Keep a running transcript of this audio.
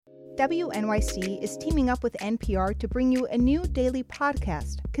WNYC is teaming up with NPR to bring you a new daily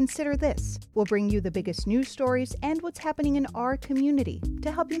podcast, Consider This. We'll bring you the biggest news stories and what's happening in our community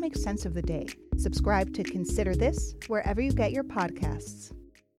to help you make sense of the day. Subscribe to Consider This wherever you get your podcasts.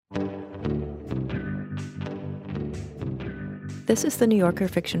 This is the New Yorker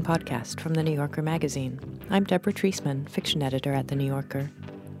Fiction Podcast from The New Yorker magazine. I'm Deborah Treisman, fiction editor at The New Yorker.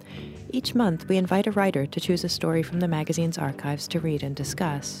 Each month, we invite a writer to choose a story from the magazine's archives to read and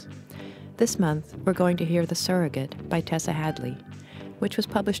discuss. This month, we're going to hear The Surrogate by Tessa Hadley, which was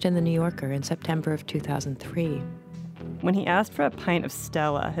published in The New Yorker in September of 2003. When he asked for a pint of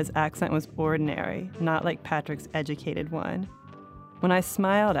Stella, his accent was ordinary, not like Patrick's educated one. When I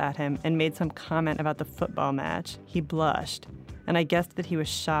smiled at him and made some comment about the football match, he blushed, and I guessed that he was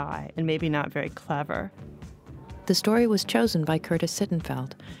shy and maybe not very clever. The story was chosen by Curtis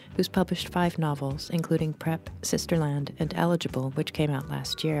Sittenfeld, who's published 5 novels, including Prep, Sisterland, and Eligible, which came out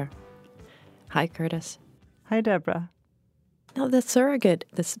last year. Hi, Curtis. Hi, Deborah. Now, The Surrogate,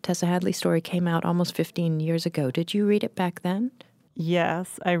 this Tessa Hadley story, came out almost 15 years ago. Did you read it back then?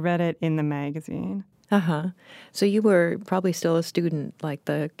 Yes, I read it in the magazine. Uh-huh. So you were probably still a student like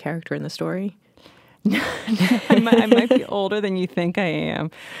the character in the story? I might be older than you think I am.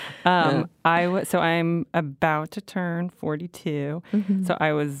 So I'm about to turn 42. Mm-hmm. So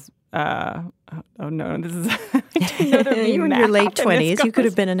I was. Oh no, this is. You were in your late 20s. You could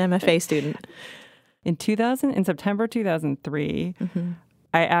have been an MFA student. In September 2003, mm-hmm.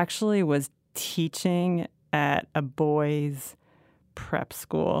 I actually was teaching at a boys' prep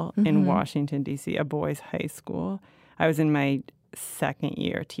school mm-hmm. in Washington, D.C., a boys' high school. I was in my second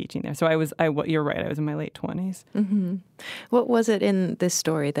year teaching there. So you're right, I was in my late 20s. Mm-hmm. What was it in this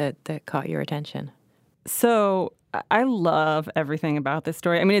story that caught your attention? So I love everything about this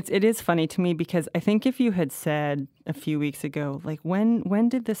story. I mean, it is funny to me because I think if you had said a few weeks ago, like, when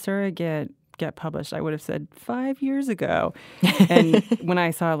did The Surrogate get published? I would have said 5 years ago. And when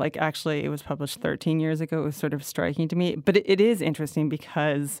I saw, like, actually it was published 13 years ago, it was sort of striking to me. But it is interesting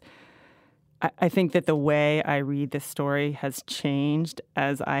because I think that the way I read this story has changed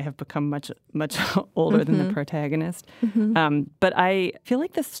as I have become much, much older mm-hmm. than the protagonist. Mm-hmm. But I feel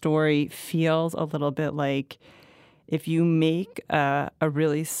like the story feels a little bit like if you make a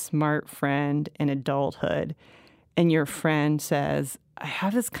really smart friend in adulthood and your friend says, I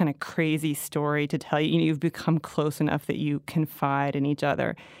have this kind of crazy story to tell you. You've become close enough that you confide in each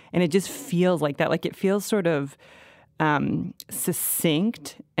other. And it just feels like that. Like it feels sort of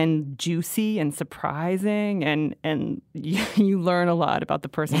succinct and juicy and surprising, and you learn a lot about the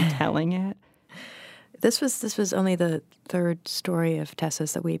person telling it. This was only the third story of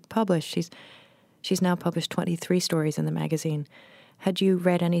Tessa's that we published. She's now published 23 stories in the magazine. Had you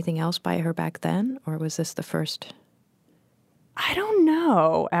read anything else by her back then, or was this the first? I don't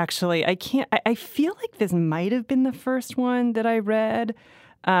know, actually. I feel like this might have been the first one that I read,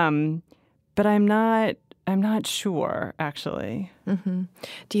 but I'm not sure, actually. Mm-hmm.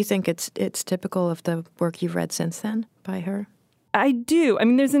 Do you think it's typical of the work you've read since then by her? I do. I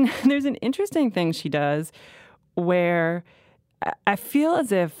mean, there's an interesting thing she does where I feel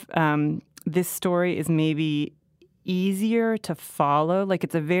as if this story is maybe easier to follow. Like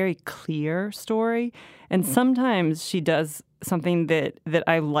it's a very clear story. And sometimes she does something that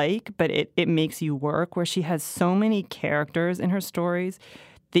I like, but it makes you work, where she has so many characters in her stories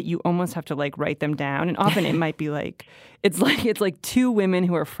that you almost have to like write them down. And often it might be like it's like 2 women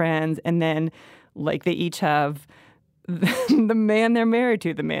who are friends, and then like they each have the man they're married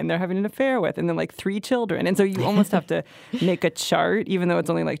to, the man they're having an affair with, and then like 3 children. And so you almost have to make a chart, even though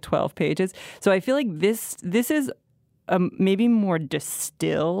it's only like 12 pages. So I feel like this is maybe more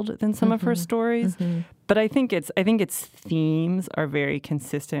distilled than some of her stories. Mm-hmm. But I think its themes are very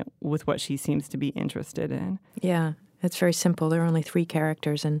consistent with what she seems to be interested in. Yeah. It's very simple. There are only 3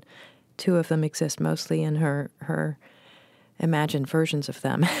 characters, and 2 of them exist mostly in her imagined versions of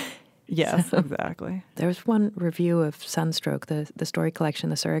them. Yes, so, exactly. There was one review of Sunstroke, the story collection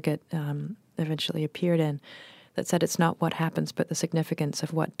The Surrogate eventually appeared in, that said it's not what happens but the significance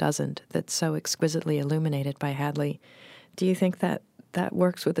of what doesn't that's so exquisitely illuminated by Hadley. Do you think that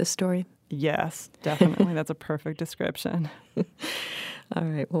works with this story? Yes, definitely. That's a perfect description. All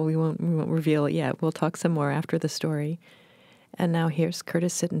right. Well, we won't reveal it yet. We'll talk some more after the story. And now here's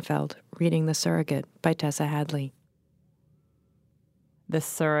Curtis Sittenfeld reading The Surrogate by Tessa Hadley. The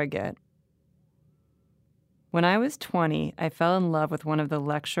Surrogate. When I was 20, I fell in love with one of the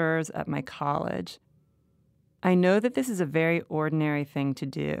lecturers at my college. I know that this is a very ordinary thing to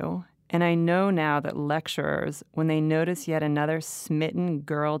do, and I know now that lecturers, when they notice yet another smitten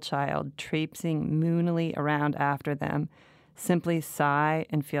girl child traipsing moonily around after them, simply sigh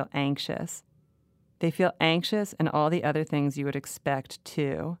and feel anxious. They feel anxious and all the other things you would expect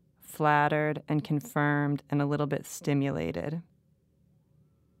too, flattered and confirmed and a little bit stimulated.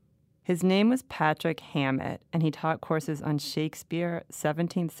 His name was Patrick Hammett, and he taught courses on Shakespeare,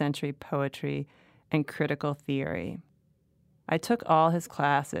 17th century poetry, and critical theory. I took all his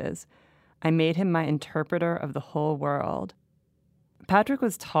classes. I made him my interpreter of the whole world. Patrick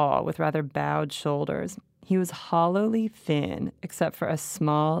was tall with rather bowed shoulders. He was hollowly thin, except for a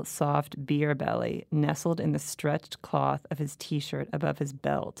small, soft beer belly nestled in the stretched cloth of his t-shirt above his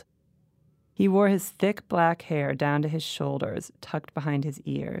belt. He wore his thick black hair down to his shoulders, tucked behind his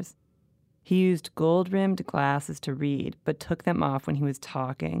ears. He used gold-rimmed glasses to read, but took them off when he was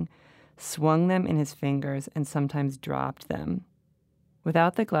talking, swung them in his fingers, and sometimes dropped them.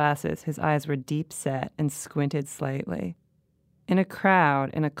 Without the glasses, his eyes were deep-set and squinted slightly. In a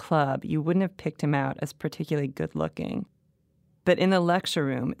crowd, in a club, you wouldn't have picked him out as particularly good-looking. But in the lecture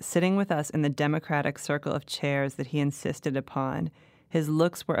room, sitting with us in the democratic circle of chairs that he insisted upon, his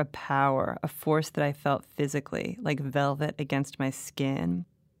looks were a power, a force that I felt physically, like velvet against my skin.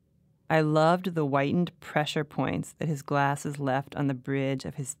 I loved the whitened pressure points that his glasses left on the bridge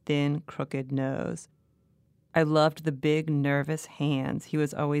of his thin, crooked nose. I loved the big, nervous hands he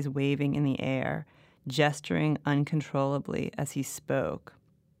was always waving in the air, gesturing uncontrollably as he spoke.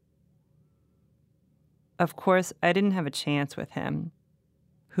 Of course, I didn't have a chance with him.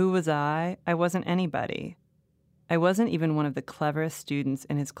 Who was I? I wasn't anybody. I wasn't even one of the cleverest students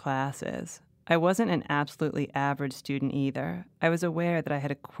in his classes. I wasn't an absolutely average student either. I was aware that I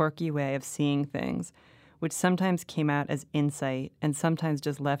had a quirky way of seeing things, which sometimes came out as insight and sometimes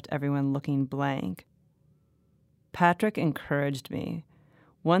just left everyone looking blank. Patrick encouraged me.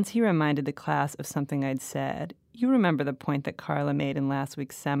 Once he reminded the class of something I'd said. You remember the point that Carla made in last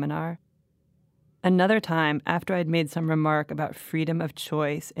week's seminar? Another time, after I'd made some remark about freedom of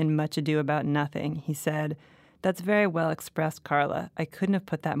choice in Much Ado About Nothing, he said, "That's very well expressed, Carla. I couldn't have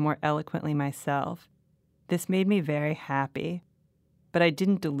put that more eloquently myself." This made me very happy. But I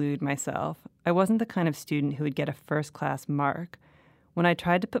didn't delude myself. I wasn't the kind of student who would get a first-class mark. When I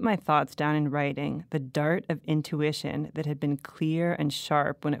tried to put my thoughts down in writing, the dart of intuition that had been clear and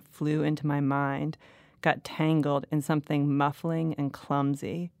sharp when it flew into my mind got tangled in something muffling and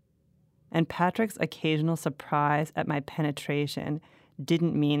clumsy. And Patrick's occasional surprise at my penetration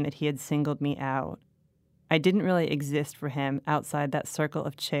didn't mean that he had singled me out. I didn't really exist for him outside that circle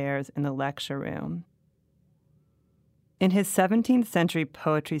of chairs in the lecture room. In his 17th century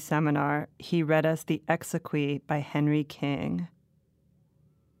poetry seminar, he read us the Exequy by Henry King.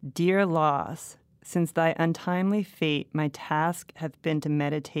 "Dear loss, since thy untimely fate my task hath been to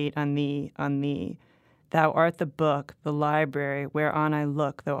meditate on thee, on thee. Thou art the book, the library, whereon I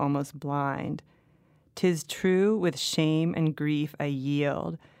look, though almost blind. 'Tis true, with shame and grief I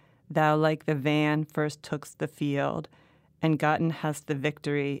yield, thou like the van first took'st the field, and gotten hast the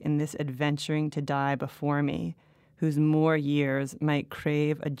victory in this adventuring to die before me, whose more years might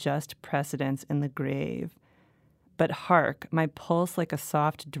crave a just precedence in the grave. But hark, my pulse like a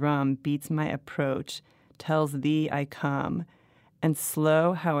soft drum beats my approach, tells thee I come, and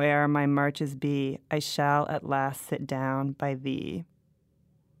slow howe'er my marches be, I shall at last sit down by thee."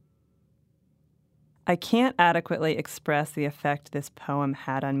 I can't adequately express the effect this poem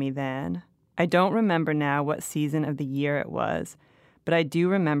had on me then. I don't remember now what season of the year it was, but I do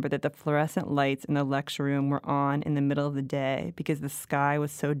remember that the fluorescent lights in the lecture room were on in the middle of the day because the sky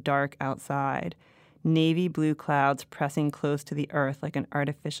was so dark outside, navy blue clouds pressing close to the earth like an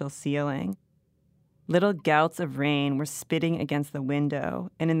artificial ceiling. Little gouts of rain were spitting against the window,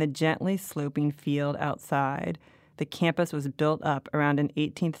 and in the gently sloping field outside, the campus was built up around an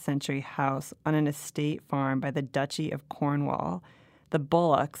 18th century house on an estate farm by the Duchy of Cornwall. The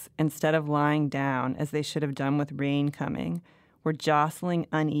bullocks, instead of lying down as they should have done with rain coming, were jostling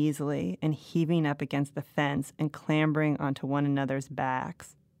uneasily and heaving up against the fence and clambering onto one another's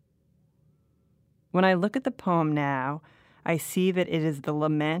backs. When I look at the poem now, I see that it is the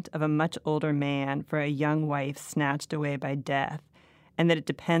lament of a much older man for a young wife snatched away by death, and that it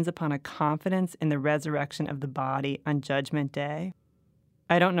depends upon a confidence in the resurrection of the body on Judgment Day.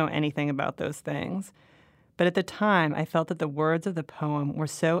 I don't know anything about those things, but at the time I felt that the words of the poem were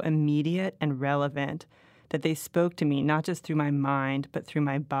so immediate and relevant that they spoke to me not just through my mind, but through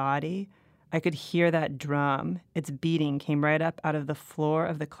my body. I could hear that drum. Its beating came right up out of the floor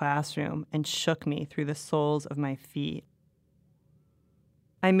of the classroom and shook me through the soles of my feet.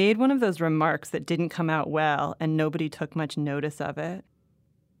 I made one of those remarks that didn't come out well, and nobody took much notice of it.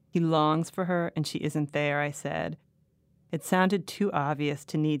 "He longs for her, and she isn't there," I said. It sounded too obvious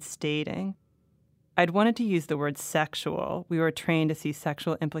to need stating. I'd wanted to use the word sexual. We were trained to see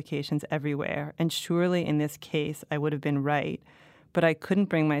sexual implications everywhere, and surely in this case I would have been right, but I couldn't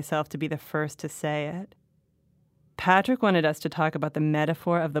bring myself to be the first to say it. Patrick wanted us to talk about the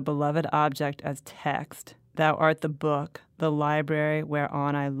metaphor of the beloved object as text. Thou art the book, the library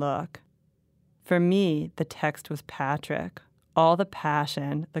whereon I look. For me, the text was Patrick. All the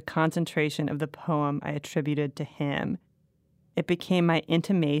passion, the concentration of the poem I attributed to him. It became my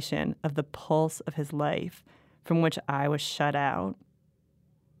intimation of the pulse of his life, from which I was shut out.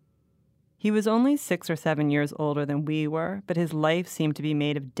 He was only 6 or 7 years older than we were, but his life seemed to be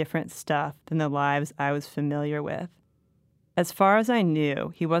made of different stuff than the lives I was familiar with. As far as I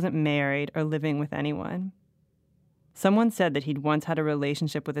knew, he wasn't married or living with anyone. Someone said that he'd once had a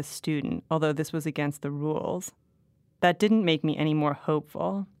relationship with a student, although this was against the rules. That didn't make me any more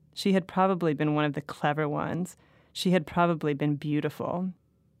hopeful. She had probably been one of the clever ones. She had probably been beautiful.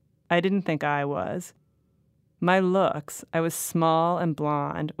 I didn't think I was. My looks, I was small and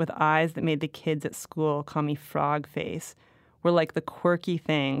blonde, with eyes that made the kids at school call me frog face, were like the quirky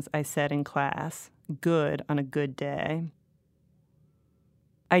things I said in class, good on a good day.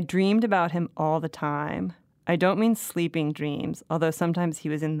 I dreamed about him all the time. I don't mean sleeping dreams, although sometimes he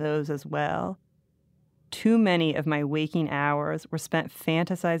was in those as well. Too many of my waking hours were spent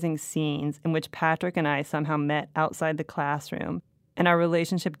fantasizing scenes in which Patrick and I somehow met outside the classroom, and our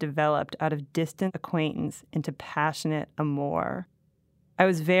relationship developed out of distant acquaintance into passionate amour. I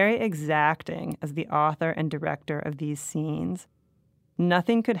was very exacting as the author and director of these scenes.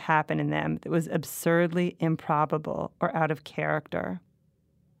 Nothing could happen in them that was absurdly improbable or out of character.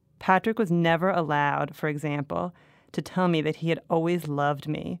 Patrick was never allowed, for example, to tell me that he had always loved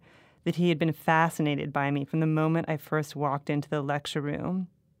me, that he had been fascinated by me from the moment I first walked into the lecture room.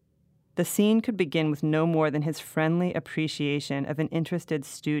 The scene could begin with no more than his friendly appreciation of an interested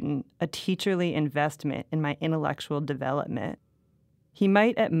student, a teacherly investment in my intellectual development. He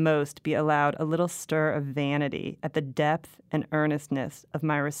might at most be allowed a little stir of vanity at the depth and earnestness of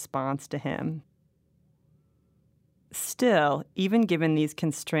my response to him. Still, even given these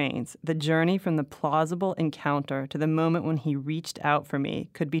constraints, the journey from the plausible encounter to the moment when he reached out for me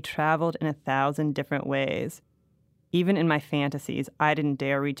could be traveled in 1,000 different ways. Even in my fantasies, I didn't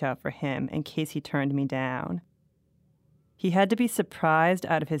dare reach out for him in case he turned me down. He had to be surprised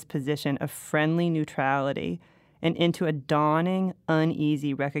out of his position of friendly neutrality and into a dawning,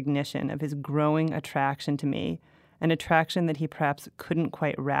 uneasy recognition of his growing attraction to me, an attraction that he perhaps couldn't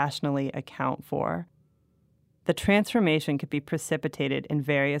quite rationally account for. The transformation could be precipitated in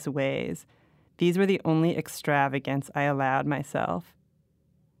various ways. These were the only extravagance I allowed myself.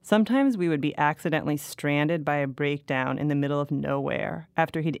 Sometimes we would be accidentally stranded by a breakdown in the middle of nowhere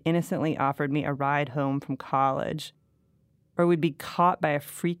after he'd innocently offered me a ride home from college. Or we'd be caught by a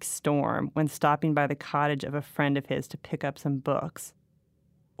freak storm when stopping by the cottage of a friend of his to pick up some books.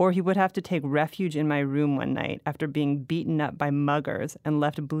 Or he would have to take refuge in my room one night after being beaten up by muggers and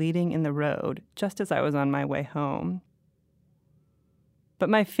left bleeding in the road just as I was on my way home. But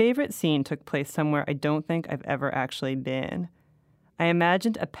my favorite scene took place somewhere I don't think I've ever actually been. I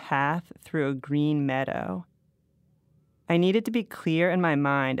imagined a path through a green meadow. I needed to be clear in my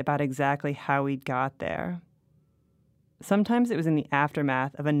mind about exactly how we'd got there. Sometimes it was in the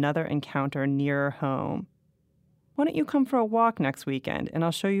aftermath of another encounter nearer home. Why don't you come for a walk next weekend, and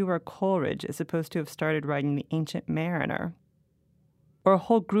I'll show you where Coleridge is supposed to have started writing The Ancient Mariner? Or a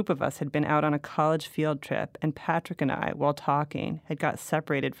whole group of us had been out on a college field trip, and Patrick and I, while talking, had got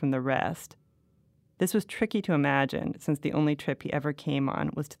separated from the rest. This was tricky to imagine, since the only trip he ever came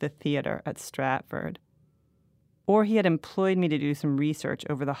on was to the theater at Stratford. Or he had employed me to do some research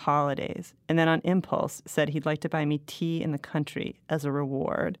over the holidays, and then on impulse said he'd like to buy me tea in the country as a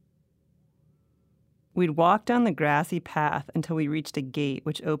reward. We'd walk down the grassy path until we reached a gate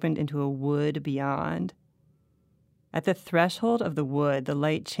which opened into a wood beyond. At the threshold of the wood, the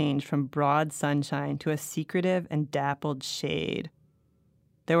light changed from broad sunshine to a secretive and dappled shade.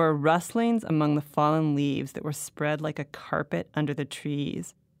 There were rustlings among the fallen leaves that were spread like a carpet under the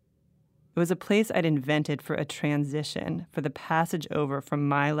trees. It was a place I'd invented for a transition, for the passage over from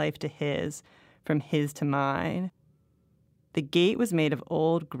my life to his, from his to mine. The gate was made of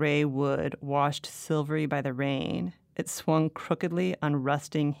old gray wood washed silvery by the rain. It swung crookedly on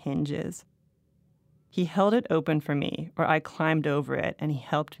rusting hinges. He held it open for me, or I climbed over it and he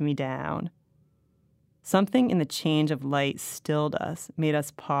helped me down. Something in the change of light stilled us, made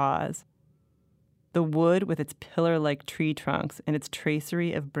us pause. The wood with its pillar-like tree trunks and its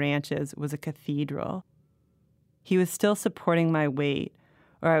tracery of branches was a cathedral. He was still supporting my weight,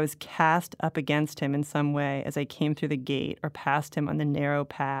 or I was cast up against him in some way as I came through the gate or past him on the narrow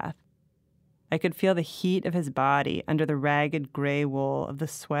path. I could feel the heat of his body under the ragged gray wool of the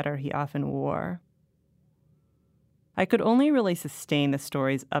sweater he often wore. I could only really sustain the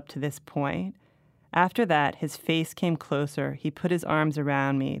stories up to this point. After that, his face came closer, he put his arms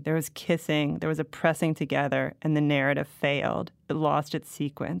around me, there was kissing, there was a pressing together, and the narrative failed. It lost its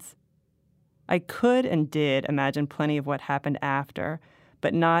sequence. I could and did imagine plenty of what happened after,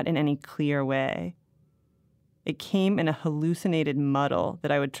 but not in any clear way. It came in a hallucinated muddle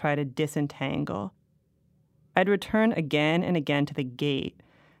that I would try to disentangle. I'd return again and again to the gate,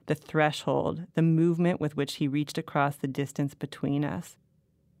 the threshold, the movement with which he reached across the distance between us.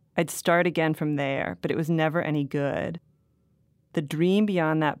 I'd start again from there, but it was never any good. The dream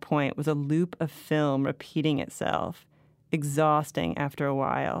beyond that point was a loop of film repeating itself, exhausting after a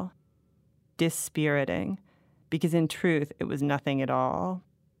while, dispiriting, because in truth it was nothing at all.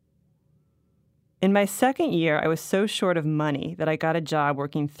 In my second year, I was so short of money that I got a job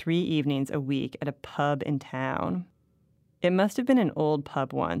working 3 evenings a week at a pub in town. It must have been an old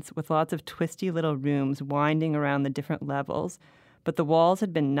pub once, with lots of twisty little rooms winding around the different levels, but the walls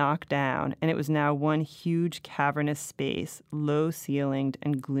had been knocked down, and it was now one huge cavernous space, low-ceilinged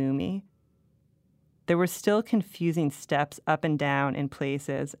and gloomy. There were still confusing steps up and down in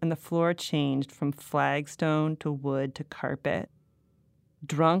places, and the floor changed from flagstone to wood to carpet.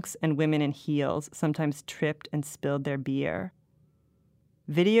 Drunks and women in heels sometimes tripped and spilled their beer.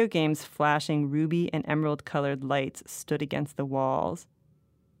 Video games flashing ruby and emerald-colored lights stood against the walls.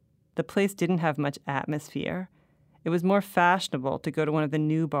 The place didn't have much atmosphere. It was more fashionable to go to one of the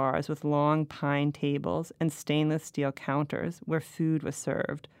new bars with long pine tables and stainless steel counters where food was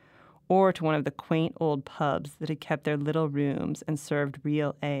served, or to one of the quaint old pubs that had kept their little rooms and served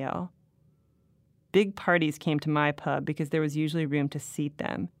real ale. Big parties came to my pub because there was usually room to seat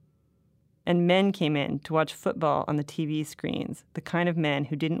them. And men came in to watch football on the TV screens, the kind of men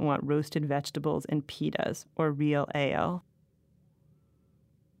who didn't want roasted vegetables and pitas or real ale.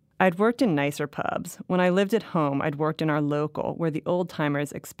 I'd worked in nicer pubs. When I lived at home, I'd worked in our local, where the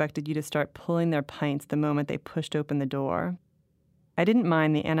old-timers expected you to start pulling their pints the moment they pushed open the door. I didn't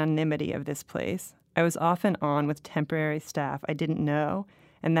mind the anonymity of this place. I was often on with temporary staff I didn't know,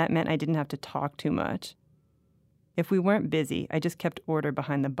 and that meant I didn't have to talk too much. If we weren't busy, I just kept order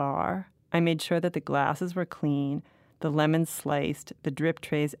behind the bar. I made sure that the glasses were clean, the lemons sliced, the drip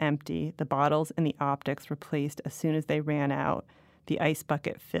trays empty, the bottles and the optics replaced as soon as they ran out, the ice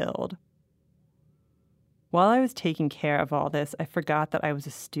bucket filled. While I was taking care of all this, I forgot that I was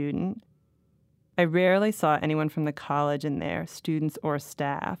a student. I rarely saw anyone from the college in there, students or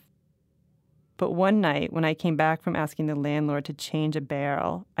staff. But one night, when I came back from asking the landlord to change a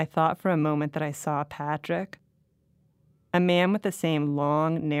barrel, I thought for a moment that I saw Patrick. A man with the same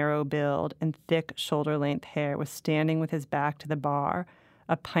long, narrow build and thick shoulder-length hair was standing with his back to the bar,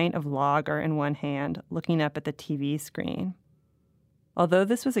 a pint of lager in one hand, looking up at the TV screen. Although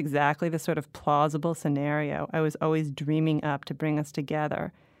this was exactly the sort of plausible scenario I was always dreaming up to bring us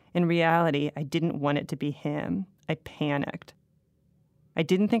together, in reality, I didn't want it to be him. I panicked. I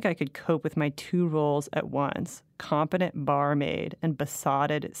didn't think I could cope with my 2 roles at once, competent barmaid and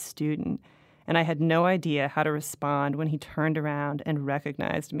besotted student, and I had no idea how to respond when he turned around and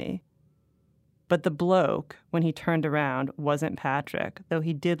recognized me. But the bloke, when he turned around, wasn't Patrick, though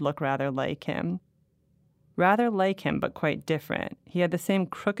he did look rather like him. Rather like him, but quite different. He had the same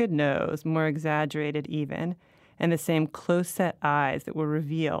crooked nose, more exaggerated even, and the same close-set eyes that were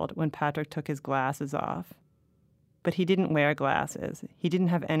revealed when Patrick took his glasses off. But he didn't wear glasses. He didn't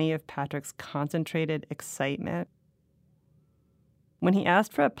have any of Patrick's concentrated excitement. When he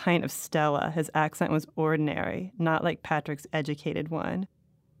asked for a pint of Stella, his accent was ordinary, not like Patrick's educated one.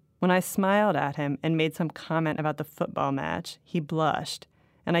 When I smiled at him and made some comment about the football match, he blushed,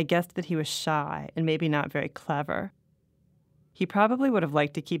 and I guessed that he was shy and maybe not very clever. He probably would have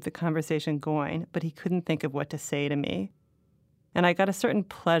liked to keep the conversation going, but he couldn't think of what to say to me. And I got a certain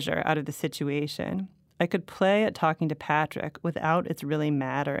pleasure out of the situation. I could play at talking to Patrick without its really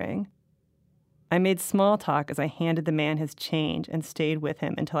mattering. I made small talk as I handed the man his change and stayed with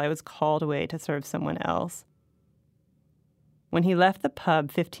him until I was called away to serve someone else. When he left the pub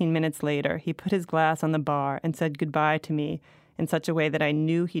 15 minutes later, he put his glass on the bar and said goodbye to me in such a way that I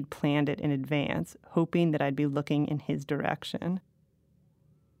knew he'd planned it in advance, hoping that I'd be looking in his direction.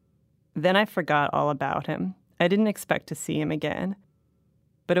 Then I forgot all about him. I didn't expect to see him again.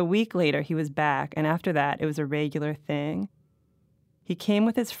 But a week later, he was back, and after that, it was a regular thing. He came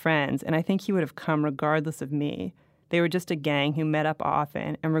with his friends, and I think he would have come regardless of me. They were just a gang who met up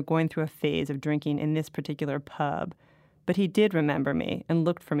often and were going through a phase of drinking in this particular pub. But he did remember me and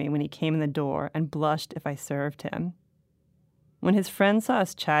looked for me when he came in the door and blushed if I served him. When his friends saw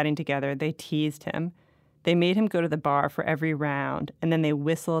us chatting together, they teased him. They made him go to the bar for every round, and then they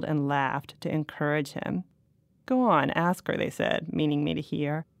whistled and laughed to encourage him. "Go on, ask her," they said, meaning me to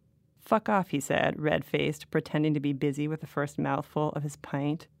hear. "Fuck off," he said, red-faced, pretending to be busy with the first mouthful of his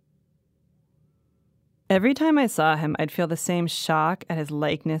pint. Every time I saw him, I'd feel the same shock at his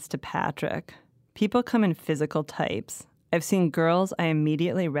likeness to Patrick. People come in physical types. I've seen girls I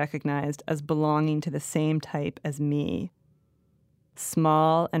immediately recognized as belonging to the same type as me.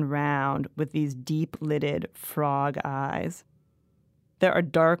 Small and round with these deep-lidded frog eyes. There are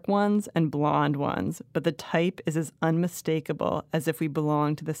dark ones and blonde ones, but the type is as unmistakable as if we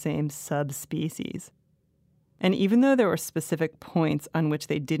belong to the same subspecies. And even though there were specific points on which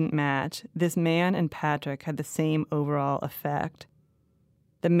they didn't match, this man and Patrick had the same overall effect.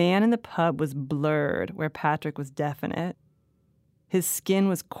 The man in the pub was blurred where Patrick was definite. His skin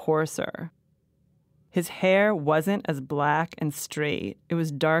was coarser. His hair wasn't as black and straight. It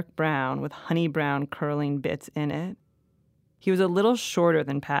was dark brown with honey brown curling bits in it. He was a little shorter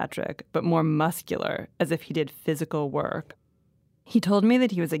than Patrick, but more muscular, as if he did physical work. He told me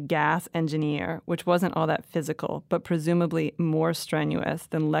that he was a gas engineer, which wasn't all that physical, but presumably more strenuous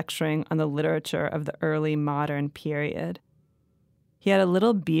than lecturing on the literature of the early modern period. He had a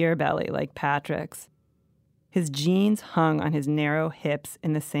little beer belly like Patrick's. His jeans hung on his narrow hips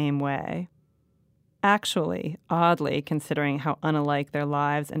in the same way. Actually, oddly, considering how unalike their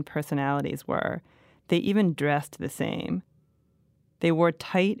lives and personalities were, they even dressed the same. They wore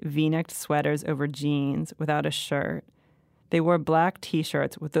tight V-necked sweaters over jeans without a shirt. They wore black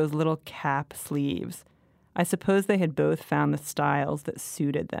T-shirts with those little cap sleeves. I suppose they had both found the styles that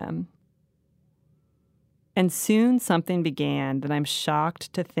suited them. And soon something began that I'm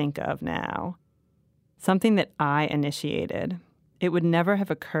shocked to think of now. Something that I initiated. It would never have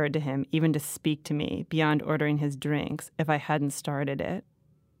occurred to him even to speak to me beyond ordering his drinks if I hadn't started it.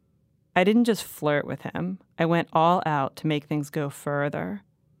 I didn't just flirt with him. I went all out to make things go further.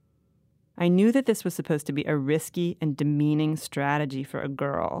 I knew that this was supposed to be a risky and demeaning strategy for a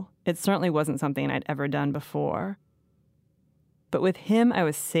girl. It certainly wasn't something I'd ever done before. But with him, I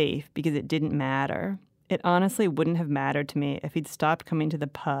was safe because it didn't matter. It honestly wouldn't have mattered to me if he'd stopped coming to the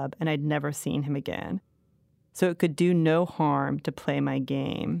pub and I'd never seen him again. So it could do no harm to play my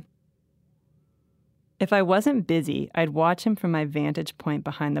game. If I wasn't busy, I'd watch him from my vantage point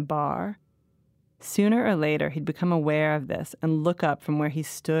behind the bar. Sooner or later, he'd become aware of this and look up from where he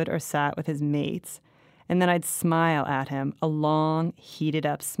stood or sat with his mates, and then I'd smile at him, a long,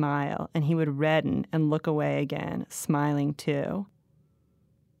 heated-up smile, and he would redden and look away again, smiling too.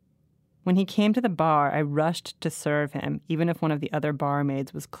 When he came to the bar, I rushed to serve him, even if one of the other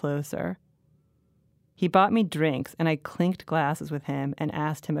barmaids was closer. He bought me drinks, and I clinked glasses with him and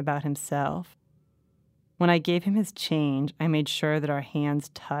asked him about himself. When I gave him his change, I made sure that our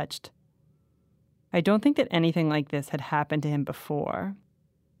hands touched. I don't think that anything like this had happened to him before.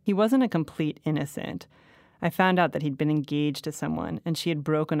 He wasn't a complete innocent. I found out that he'd been engaged to someone, and she had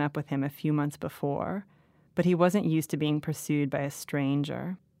broken up with him a few months before, but he wasn't used to being pursued by a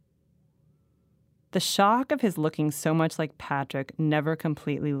stranger. The shock of his looking so much like Patrick never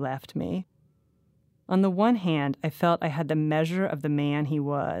completely left me. On the one hand, I felt I had the measure of the man he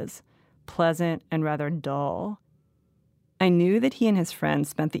was, pleasant and rather dull. I knew that he and his friends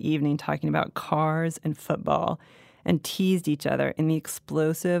spent the evening talking about cars and football and teased each other in the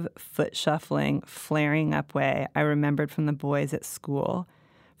explosive, foot-shuffling, flaring-up way I remembered from the boys at school.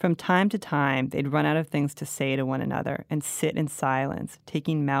 From time to time, they'd run out of things to say to one another and sit in silence,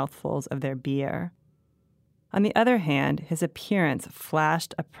 taking mouthfuls of their beer. On the other hand, his appearance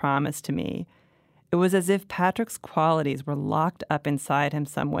flashed a promise to me. It was as if Patrick's qualities were locked up inside him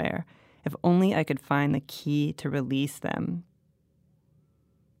somewhere, if only I could find the key to release them.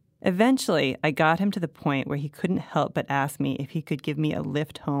 Eventually, I got him to the point where he couldn't help but ask me if he could give me a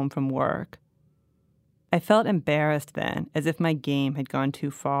lift home from work. I felt embarrassed then, as if my game had gone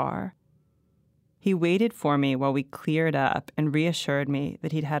too far. He waited for me while we cleared up and reassured me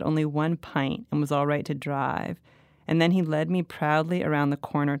that he'd had only one pint and was all right to drive, and then he led me proudly around the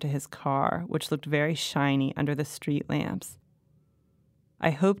corner to his car, which looked very shiny under the street lamps. I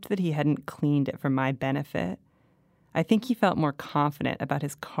hoped that he hadn't cleaned it for my benefit. I think he felt more confident about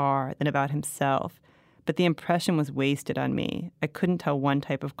his car than about himself, but the impression was wasted on me. I couldn't tell one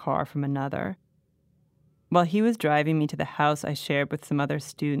type of car from another. While he was driving me to the house I shared with some other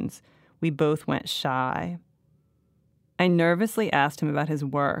students, we both went shy. I nervously asked him about his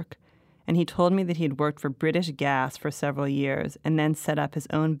work, and he told me that he had worked for British Gas for several years and then set up his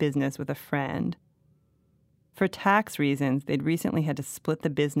own business with a friend. For tax reasons, they'd recently had to split the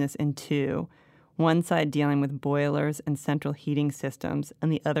business in two, one side dealing with boilers and central heating systems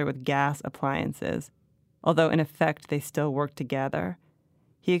and the other with gas appliances, although in effect they still work together.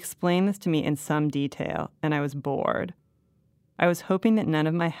 He explained this to me in some detail, and I was bored. I was hoping that none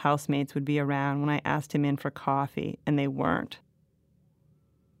of my housemates would be around when I asked him in for coffee, and they weren't.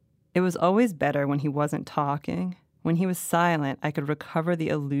 It was always better when he wasn't talking. When he was silent, I could recover the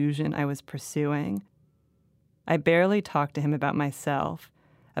illusion I was pursuing. I barely talked to him about myself,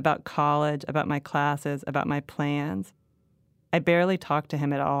 about college, about my classes, about my plans. I barely talked to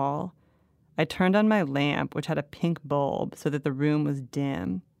him at all. I turned on my lamp, which had a pink bulb, so that the room was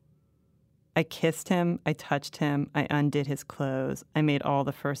dim. I kissed him, I touched him, I undid his clothes, I made all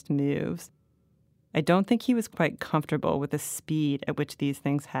the first moves. I don't think he was quite comfortable with the speed at which these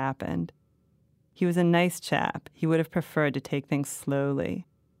things happened. He was a nice chap. He would have preferred to take things slowly.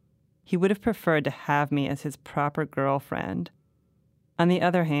 He would have preferred to have me as his proper girlfriend. On the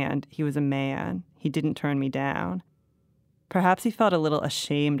other hand, he was a man. He didn't turn me down. Perhaps he felt a little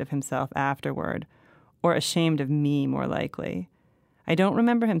ashamed of himself afterward, or ashamed of me, more likely. I don't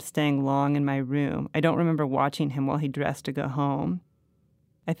remember him staying long in my room. I don't remember watching him while he dressed to go home.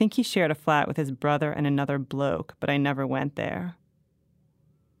 I think he shared a flat with his brother and another bloke, but I never went there.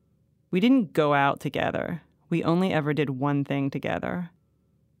 We didn't go out together. We only ever did one thing together.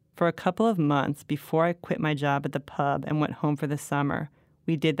 For a couple of months before I quit my job at the pub and went home for the summer,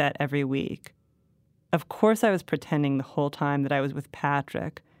 we did that every week. Of course I was pretending the whole time that I was with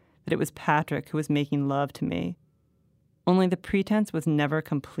Patrick, that it was Patrick who was making love to me. Only the pretense was never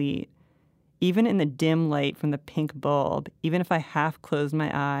complete. Even in the dim light from the pink bulb, even if I half closed my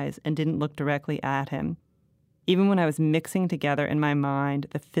eyes and didn't look directly at him, even when I was mixing together in my mind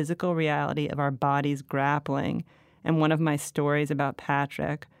the physical reality of our bodies grappling and one of my stories about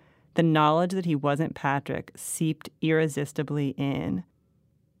Patrick, the knowledge that he wasn't Patrick seeped irresistibly in.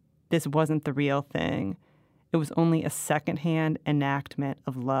 This wasn't the real thing. It was only a secondhand enactment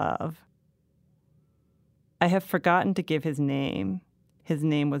of love. I have forgotten to give his name. His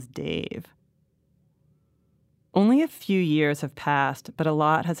name was Dave. Only a few years have passed, but a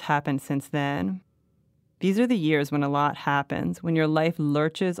lot has happened since then. These are the years when a lot happens, when your life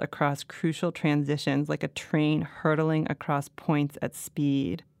lurches across crucial transitions like a train hurtling across points at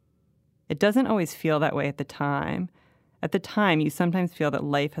speed. It doesn't always feel that way at the time. At the time, you sometimes feel that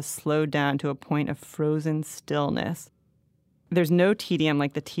life has slowed down to a point of frozen stillness. There's no tedium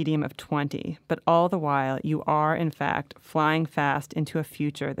like the tedium of 20, but all the while you are, in fact, flying fast into a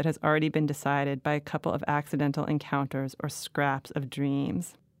future that has already been decided by a couple of accidental encounters or scraps of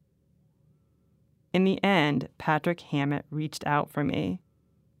dreams. In the end, Patrick Hammett reached out for me.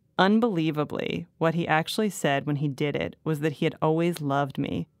 Unbelievably, what he actually said when he did it was that he had always loved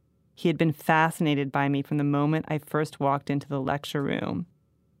me. He had been fascinated by me from the moment I first walked into the lecture room,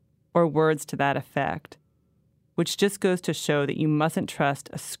 or words to that effect, which just goes to show that you mustn't trust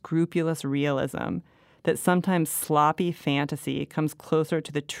a scrupulous realism, that sometimes sloppy fantasy comes closer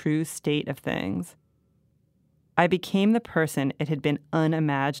to the true state of things. I became the person it had been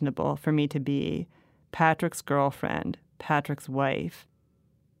unimaginable for me to be, Patrick's girlfriend, Patrick's wife.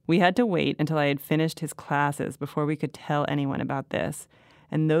 We had to wait until I had finished his classes before we could tell anyone about this,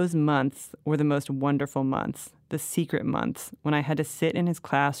 and those months were the most wonderful months, the secret months, when I had to sit in his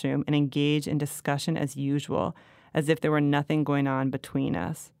classroom and engage in discussion as usual, as if there were nothing going on between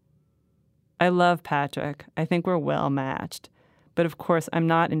us. I love Patrick. I think we're well matched. But of course, I'm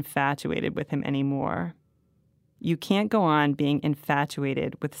not infatuated with him anymore. You can't go on being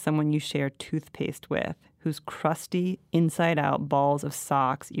infatuated with someone you share toothpaste with, whose crusty, inside-out balls of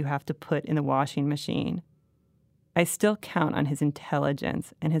socks you have to put in the washing machine. I still count on his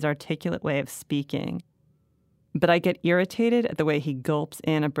intelligence and his articulate way of speaking, but I get irritated at the way he gulps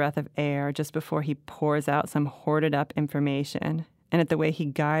in a breath of air just before he pours out some hoarded-up information, and at the way he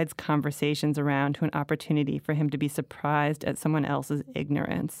guides conversations around to an opportunity for him to be surprised at someone else's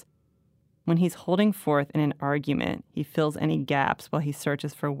ignorance. When he's holding forth in an argument, he fills any gaps while he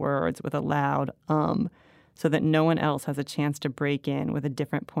searches for words with a loud so that no one else has a chance to break in with a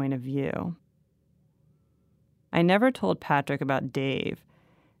different point of view. I never told Patrick about Dave,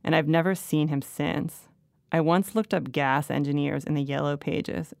 and I've never seen him since. I once looked up gas engineers in the Yellow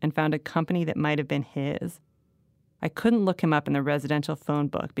Pages and found a company that might have been his. I couldn't look him up in the residential phone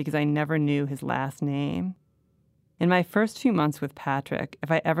book because I never knew his last name. In my first few months with Patrick,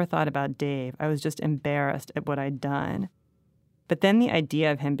 if I ever thought about Dave, I was just embarrassed at what I'd done. But then the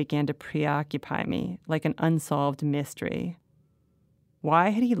idea of him began to preoccupy me like an unsolved mystery. Why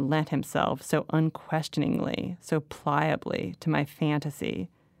had he lent himself so unquestioningly, so pliably to my fantasy?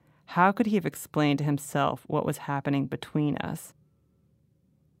 How could he have explained to himself what was happening between us?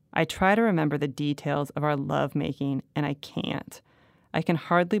 I try to remember the details of our lovemaking, and I can't. I can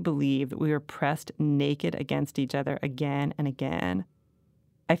hardly believe that we were pressed naked against each other again and again.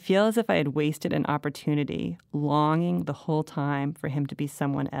 I feel as if I had wasted an opportunity, longing the whole time for him to be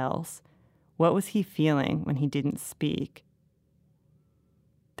someone else. What was he feeling when he didn't speak?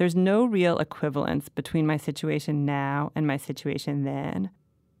 There's no real equivalence between my situation now and my situation then.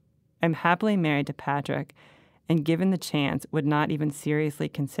 I'm happily married to Patrick, and given the chance, would not even seriously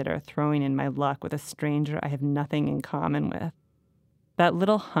consider throwing in my luck with a stranger I have nothing in common with. That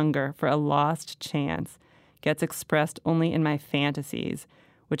little hunger for a lost chance gets expressed only in my fantasies,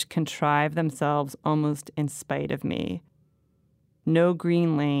 which contrive themselves almost in spite of me. No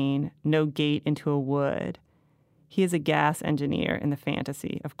green lane, no gate into a wood. He is a gas engineer in the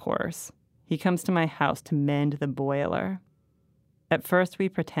fantasy, of course. He comes to my house to mend the boiler. At first, we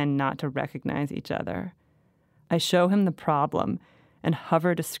pretend not to recognize each other. I show him the problem and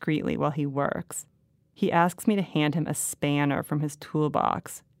hover discreetly while he works. He asks me to hand him a spanner from his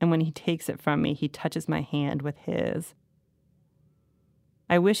toolbox, and when he takes it from me, he touches my hand with his.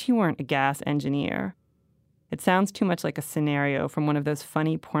 I wish he weren't a gas engineer. It sounds too much like a scenario from one of those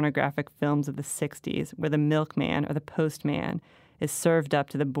funny pornographic films of the 60s where the milkman or the postman is served up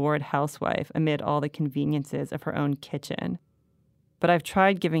to the bored housewife amid all the conveniences of her own kitchen. But I've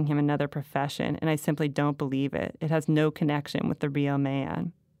tried giving him another profession, and I simply don't believe it. It has no connection with the real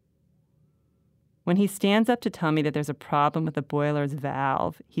man. When he stands up to tell me that there's a problem with the boiler's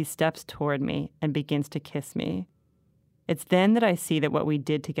valve, he steps toward me and begins to kiss me. It's then that I see that what we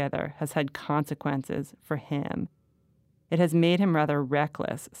did together has had consequences for him. It has made him rather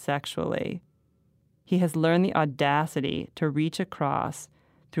reckless sexually. He has learned the audacity to reach across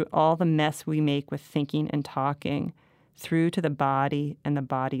through all the mess we make with thinking and talking, through to the body and the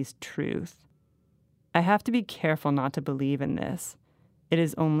body's truth. I have to be careful not to believe in this. It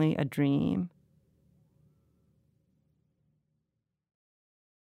is only a dream.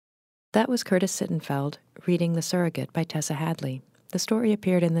 That was Curtis Sittenfeld reading The Surrogate by Tessa Hadley. The story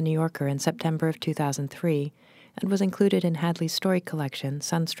appeared in The New Yorker in September of 2003 and was included in Hadley's story collection,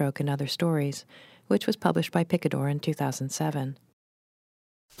 Sunstroke and Other Stories, which was published by Picador in 2007.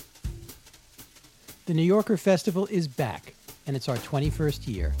 The New Yorker Festival is back, and it's our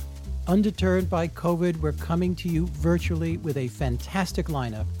 21st year. Undeterred by COVID, we're coming to you virtually with a fantastic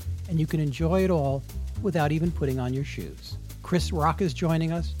lineup, and you can enjoy it all without even putting on your shoes. Chris Rock is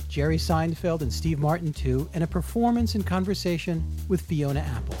joining us, Jerry Seinfeld and Steve Martin too, and a performance and conversation with Fiona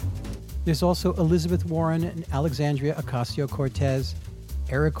Apple. There's also Elizabeth Warren and Alexandria Ocasio-Cortez,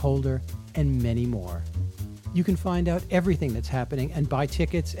 Eric Holder, and many more. You can find out everything that's happening and buy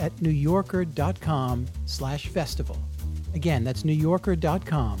tickets at newyorker.com/festival. Again, that's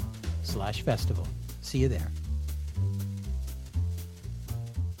newyorker.com/festival. See you there.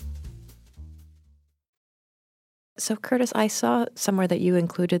 So, Curtis, I saw somewhere that you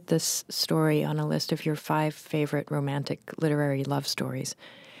included this story on a list of your 5 favorite romantic literary love stories.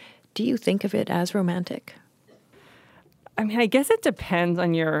 Do you think of it as romantic? I mean, I guess it depends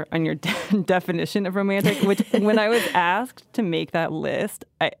on your definition of romantic, which when I was asked to make that list,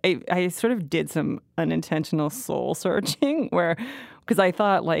 I sort of did some unintentional soul searching because I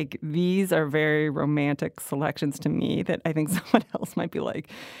thought, like, these are very romantic selections to me that I think someone else might be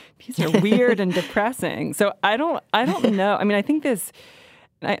like, these are weird and depressing. So I don't know. I mean,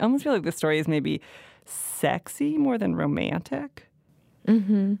 I almost feel like this story is maybe sexy more than romantic.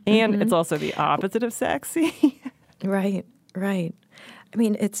 Mm-hmm, and it's also the opposite of sexy. Right. I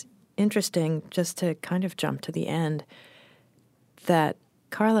mean, it's interesting just to kind of jump to the end that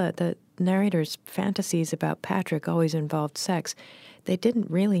Carla, the narrator's fantasies about Patrick always involved sex. They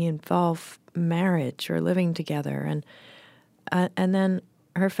didn't really involve marriage or living together. And then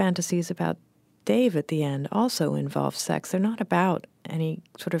her fantasies about Dave at the end also involve sex. They're not about any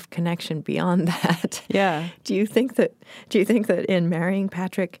sort of connection beyond that. Yeah. Do you think that in marrying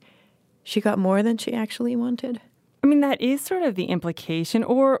Patrick, she got more than she actually wanted? I mean, that is sort of the implication,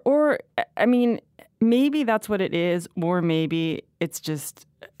 or I mean, maybe that's what it is, or maybe it's just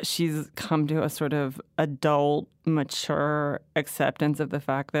she's come to a sort of adult, mature acceptance of the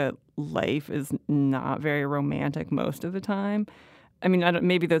fact that life is not very romantic most of the time. I mean,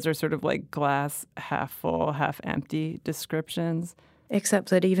 maybe those are sort of like glass half full, half empty descriptions.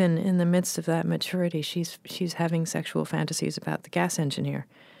 Except that even in the midst of that maturity, she's having sexual fantasies about the gas engineer.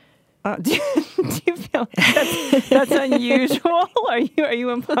 Do you feel like that's unusual? Are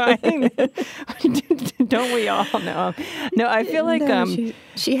you implying that? Don't we all know? No, I feel like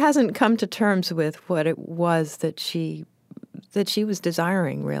she hasn't come to terms with what it was that she she was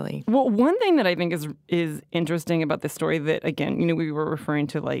desiring, really. Well, one thing that I think is interesting about this story that, again, we were referring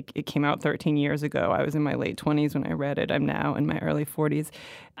to, like, it came out 13 years ago. I was in my late 20s when I read it. I'm now in my early 40s.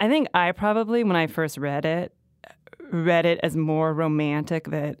 I think I probably, when I first read it as more romantic,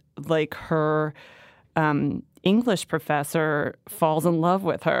 that, like, her English professor falls in love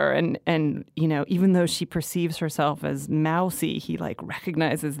with her, and even though she perceives herself as mousy, he, like,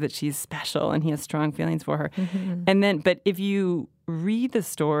 recognizes that she's special and he has strong feelings for her. Mm-hmm. And then, but if you read the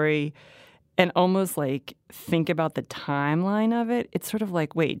story and almost, like, think about the timeline of it, it's sort of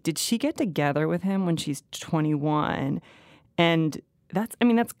like, wait, did she get together with him when she's 21? And that's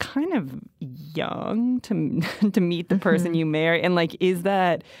kind of young to meet the person you marry, and, like, is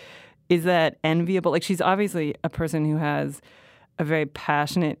that enviable? Like, she's obviously a person who has a very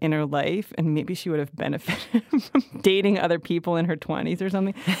passionate inner life, and maybe she would have benefited from dating other people in her 20s or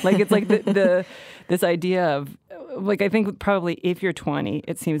something. Like, it's like this idea of, like, I think probably if you're 20,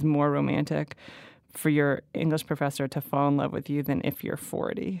 it seems more romantic for your English professor to fall in love with you than if you're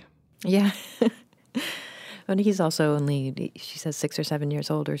 40. Yeah. But he's also only, she says, 6 or 7 years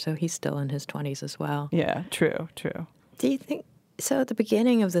older, so he's still in his 20s as well. Yeah, true. Do you think... So at the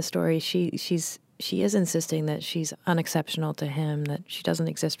beginning of the story, she is insisting that she's unexceptional to him, that she doesn't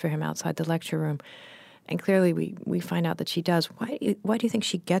exist for him outside the lecture room. And clearly we find out that she does. Why do you think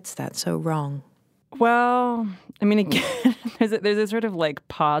she gets that so wrong? Well, I mean, again, there's a sort of, like,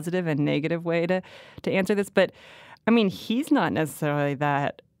 positive and negative way to answer this. But, I mean, he's not necessarily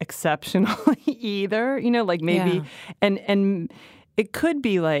that exceptional either. Like, maybe, yeah. And it could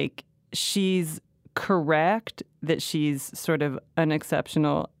be, like, she's correct that she's sort of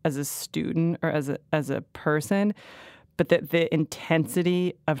unexceptional as a student or as a person, but that the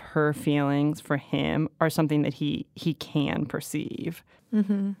intensity of her feelings for him are something that he can perceive.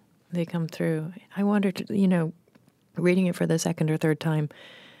 Mm-hmm. They come through. I wondered, reading it for the second or third time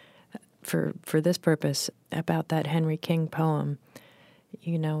for this purpose, about that Henry King poem,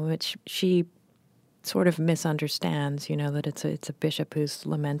 which she sort of misunderstands, that it's a bishop who's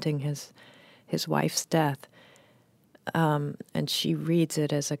lamenting his wife's death. And she reads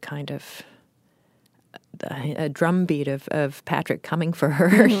it as a kind of a drumbeat of Patrick coming for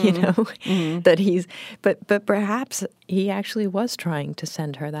her, mm-hmm. that he's, but perhaps he actually was trying to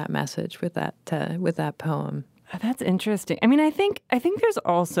send her that message with that poem. That's interesting. I mean, I think there's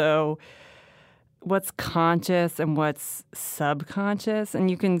also what's conscious and what's subconscious, and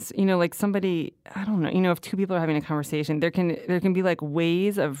you can, like, somebody, I don't know, if two people are having a conversation, there can be, like,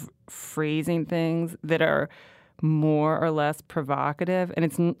 ways of phrasing things that are more or less provocative, and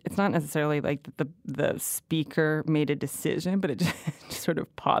it's not necessarily like the speaker made a decision, but it just sort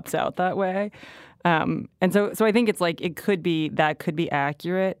of pops out that way. And so I think it's like it could be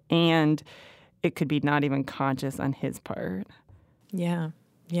accurate, and it could be not even conscious on his part. Yeah.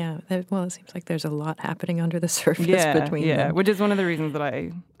 Yeah. Well, it seems like there's a lot happening under the surface between them. Yeah, which is one of the reasons that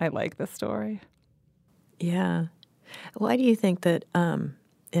I like this story. Yeah. Why do you think that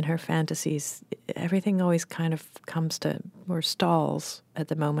in her fantasies, everything always kind of comes to or stalls at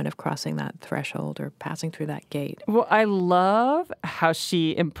the moment of crossing that threshold or passing through that gate? Well, I love how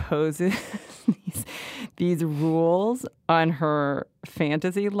she imposes these rules on her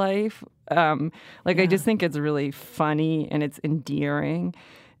fantasy life. I just think it's really funny and it's endearing.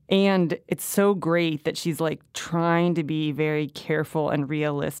 And it's so great that she's, like, trying to be very careful and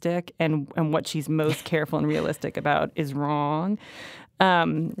realistic, and what she's most careful and realistic about is wrong.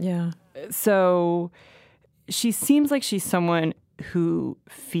 So she seems like she's someone who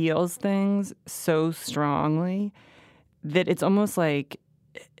feels things so strongly that it's almost like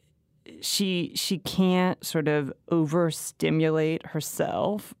she can't sort of overstimulate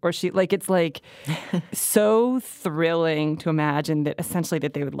herself, or it's like so thrilling to imagine that essentially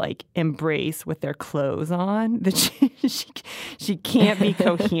that they would, like, embrace with their clothes on, that she can't be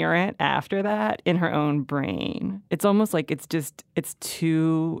coherent after that in her own brain. It's almost like it's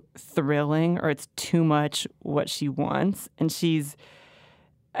too thrilling, or it's too much what she wants. And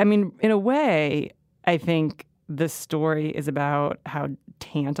in a way, I think the story is about how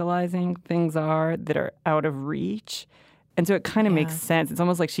tantalizing things are that are out of reach. And so it kind of makes sense. It's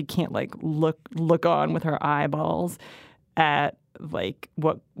almost like she can't, like, look on with her eyeballs at, like,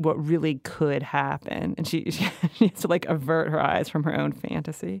 what really could happen. And she needs to, like, avert her eyes from her own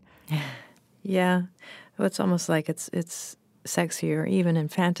fantasy. Yeah. Well, it's almost like it's sexier even in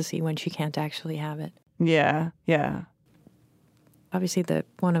fantasy when she can't actually have it. Yeah. Obviously,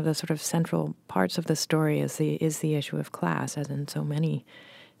 one of the sort of central parts of the story is the issue of class, as in so many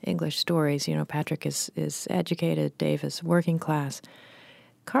English stories. Patrick is educated, Dave is working class.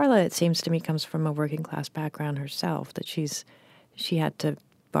 Carla, it seems to me, comes from a working class background herself, that she's she had to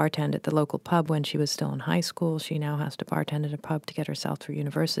bartend at the local pub when she was still in high school. She now has to bartend at a pub to get herself through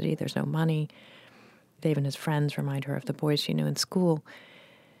university. There's no money. Dave and his friends remind her of the boys she knew in school.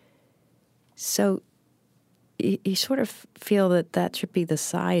 So you sort of feel that should be the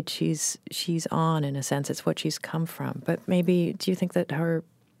side she's on, in a sense. It's what she's come from. But maybe, do you think that her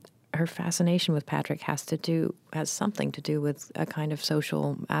fascination with Patrick has something to do with a kind of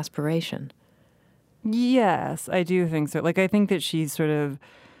social aspiration? Yes, I do think so. Like, I think that she sort of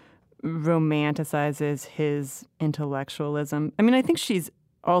romanticizes his intellectualism. I mean, I think she's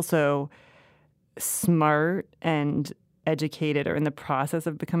also smart and educated, or in the process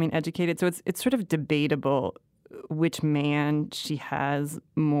of becoming educated. So it's sort of debatable which man she has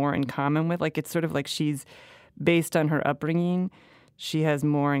more in common with. Like, it's sort of like she's, based on her upbringing, she has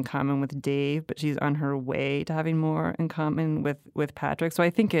more in common with Dave, but she's on her way to having more in common with Patrick. So I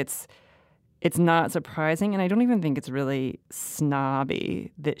think it's not surprising, and I don't even think it's really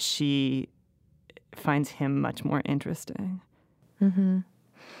snobby that she finds him much more interesting. Mm-hmm.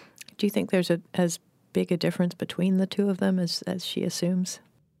 Do you think there's as big a difference between the two of them as she assumes?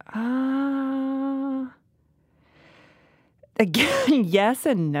 Again, yes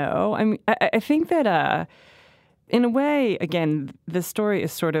and no. I mean, I think that in a way, again, the story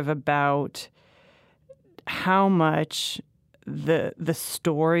is sort of about how much the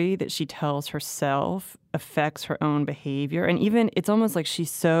story that she tells herself affects her own behavior. And even, it's almost like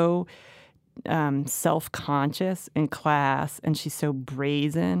she's so self-conscious in class, and she's so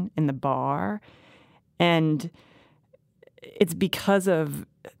brazen in the bar. And it's because of,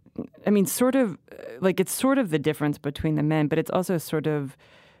 I mean, sort of, like, it's sort of the difference between the men, but it's also sort of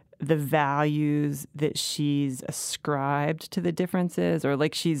the values that she's ascribed to the differences, or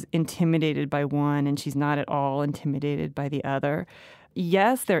like she's intimidated by one and she's not at all intimidated by the other.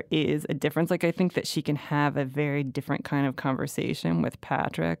 Yes, there is a difference. Like, I think that she can have a very different kind of conversation with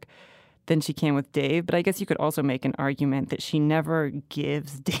Patrick than she can with Dave. But I guess you could also make an argument that she never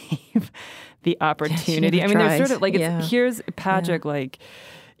gives Dave the opportunity. I mean, there's sort of like, here's Patrick, like,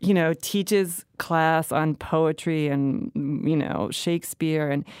 you know, teaches class on poetry and, you know,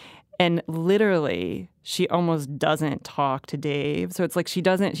 Shakespeare, and literally she almost doesn't talk to Dave. So it's like she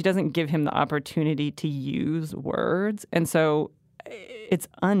doesn't give him the opportunity to use words. And so it's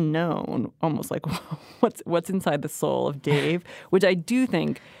unknown, almost like what's inside the soul of Dave, which I do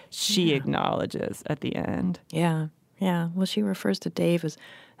think she acknowledges at the end. Yeah. Yeah. Well, she refers to Dave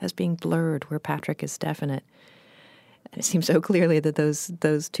as being blurred, where Patrick is definite. It seems so clearly that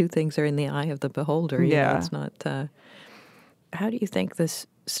those two things are in the eye of the beholder. You know, it's not. How do you think this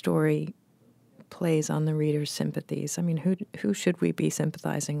story plays on the reader's sympathies? I mean, who should we be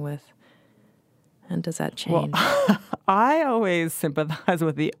sympathizing with? And does that change? Well, I always sympathize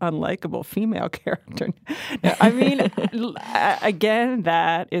with the unlikable female character. Now, I mean, again,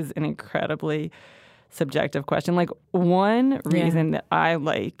 that is an incredibly subjective question. Like, one reason that I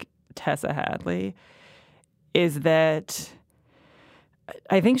like Tessa Hadley is that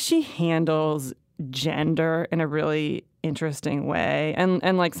I think she handles gender in a really interesting way,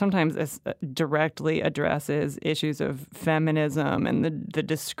 and like sometimes directly addresses issues of feminism and the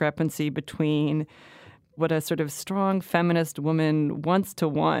discrepancy between what a sort of strong feminist woman wants to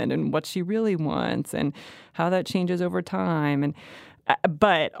want and what she really wants, and how that changes over time. And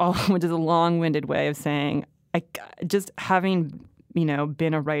but all, which is a long-winded way of saying, just having, you know,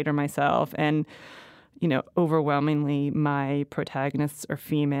 been a writer myself, and you know, overwhelmingly my protagonists are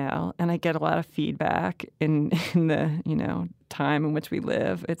female, and I get a lot of feedback in the, you know, time in which we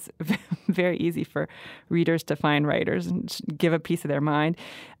live. It's very easy for readers to find writers and give a piece of their mind.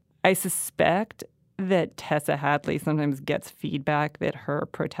 I suspect that Tessa Hadley sometimes gets feedback that her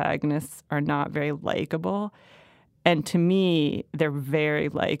protagonists are not very likable. And to me, they're very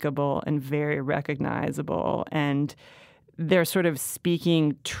likable and very recognizable, and they're sort of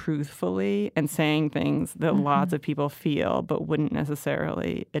speaking truthfully and saying things that lots of people feel but wouldn't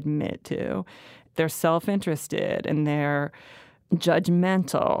necessarily admit to. They're self-interested and they're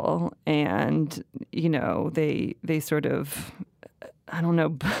judgmental, and, you know, they sort of, I don't know,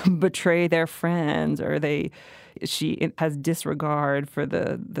 betray their friends, or she has disregard for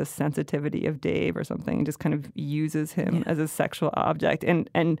the sensitivity of Dave or something, and just kind of uses him as a sexual object.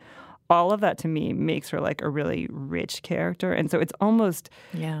 And all of that, to me, makes her like a really rich character. And so it's almost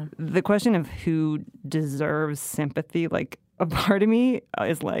the question of who deserves sympathy. Like, a part of me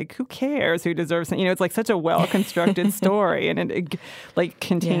is like, who cares who deserves it? You know, it's like such a well-constructed story, and it like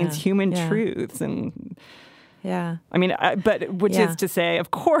contains human truths. And I mean, which is to say,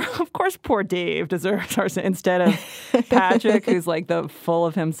 of course, poor Dave deserves our, instead of Patrick, who's like the full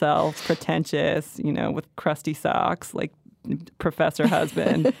of himself, pretentious, you know, with crusty socks. Like, professor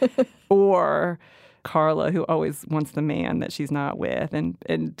husband, or Carla, who always wants the man that she's not with.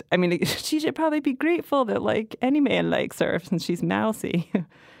 And I mean, she should probably be grateful that, like, any man likes her since she's mousy.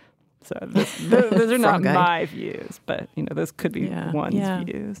 So those are not my views, but, you know, those could be one's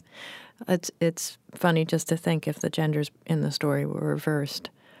views. It's funny just to think if the genders in the story were reversed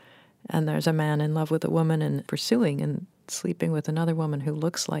and there's a man in love with a woman and pursuing and sleeping with another woman who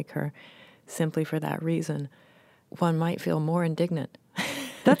looks like her simply for that reason, one might feel more indignant.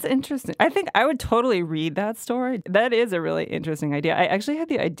 That's interesting. I think I would totally read that story. That is a really interesting idea. I actually had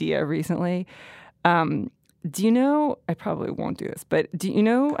the idea recently. Do you know, I probably won't do this, but do you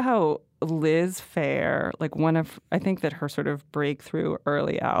know how Liz Phair, like I think that her sort of breakthrough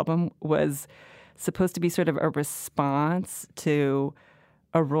early album was supposed to be sort of a response to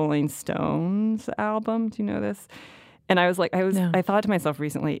a Rolling Stones album? Do you know this? And I was like, I thought to myself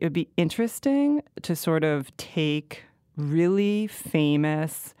recently, it would be interesting to sort of take really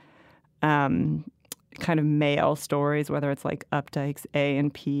famous kind of male stories, whether it's like Updike's A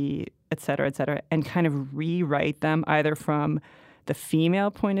and P, et cetera, and kind of rewrite them either from the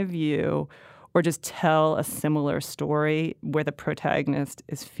female point of view or just tell a similar story where the protagonist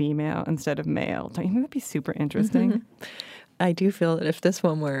is female instead of male. Don't you think that'd be super interesting? Mm-hmm. I do feel that if this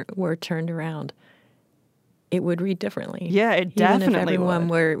one were turned around, it would read differently. Yeah, it definitely Even if everyone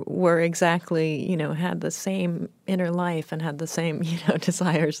would. were exactly, you know, had the same inner life and had the same, you know,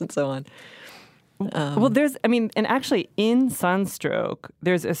 desires and so on. Well, and actually in Sunstroke,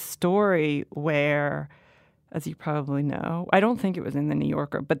 there's a story where, as you probably know, I don't think it was in the New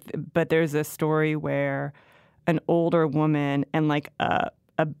Yorker, but there's a story where an older woman and like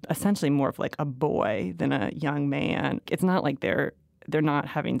essentially more of like a boy than a young man. It's not like they're not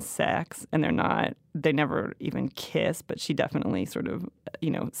having sex and they never even kiss, but she definitely sort of,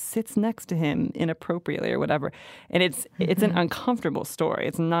 you know, sits next to him inappropriately or whatever. And it's an uncomfortable story.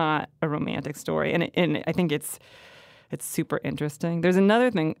 It's not a romantic story. And I think it's super interesting. There's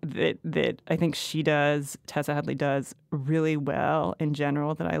another thing that I think Tessa Hadley does really well in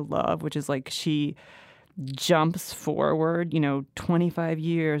general that I love, which is like she jumps forward, you know, 25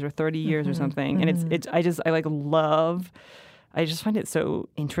 years or 30 years or something. And I just find it so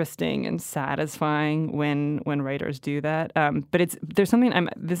interesting and satisfying when writers do that. But there's something.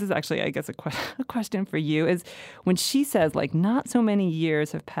 This is actually, I guess, a question for you. Is when she says like not so many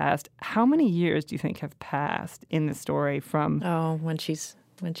years have passed. How many years do you think have passed in the story from? When she's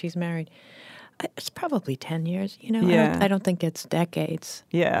married, it's probably 10 years. You know, yeah. I don't think it's decades.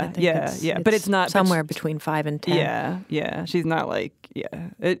 Yeah. But it's not somewhere between 5 and 10. Yeah. She's not like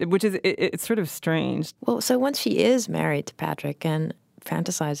it's sort of strange. Well, so once she is married to Patrick and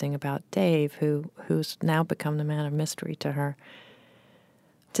fantasizing about Dave, who's now become the man of mystery to her,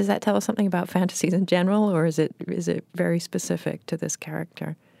 does that tell us something about fantasies in general, or is it very specific to this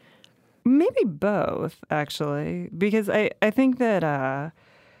character? Maybe both, actually, because I think that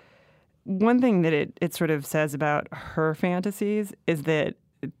one thing that it sort of says about her fantasies is that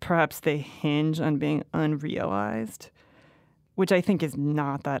perhaps they hinge on being unrealized, which I think is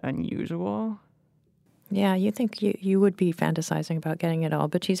not that unusual. Yeah, you think you would be fantasizing about getting it all,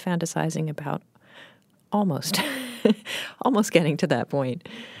 but she's fantasizing about almost getting to that point.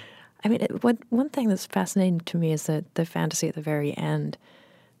 I mean, one thing that's fascinating to me is that the fantasy at the very end.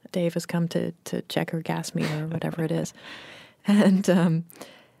 Dave has come to check her gas meter or whatever it is, and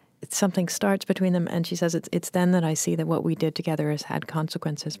something starts between them, and she says, it's then that I see that what we did together has had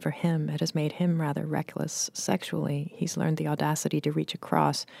consequences for him. It has made him rather reckless sexually. He's learned the audacity to reach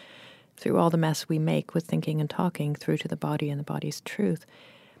across through all the mess we make with thinking and talking through to the body and the body's truth.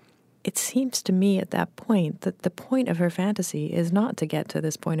 It seems to me at that point that the point of her fantasy is not to get to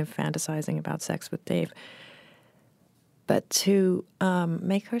this point of fantasizing about sex with Dave, but to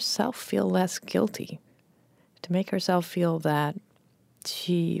make herself feel less guilty, to make herself feel that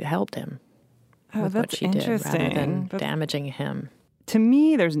she helped him with what she did rather than damaging him. To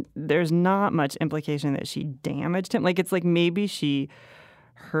me, there's not much implication that she damaged him. Like, it's like maybe she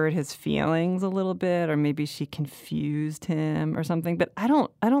hurt his feelings a little bit, or maybe she confused him or something. But I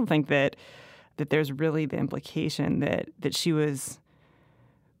don't think that there's really the implication that she was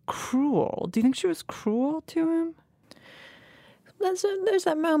cruel. Do you think she was cruel to him? There's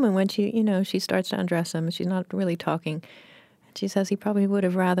that moment when she starts to undress him and she's not really talking. She says he probably would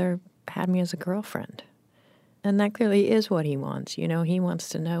have rather had me as a girlfriend. And that clearly is what he wants. You know, he wants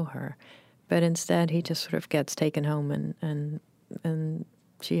to know her. But instead, he just sort of gets taken home and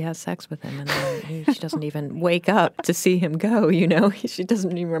she has sex with him. And then she doesn't even wake up to see him go, you know. She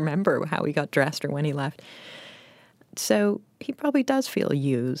doesn't even remember how he got dressed or when he left. So he probably does feel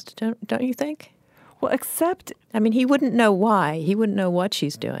used, don't you think? Well, except, I mean, he wouldn't know why. He wouldn't know what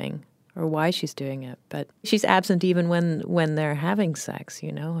she's doing or why she's doing it. But she's absent even when they're having sex,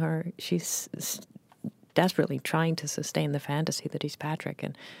 you know. She's desperately trying to sustain the fantasy that he's Patrick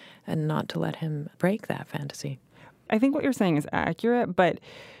and not to let him break that fantasy. I think what you're saying is accurate, but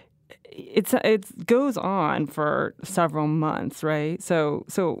it goes on for several months, right? So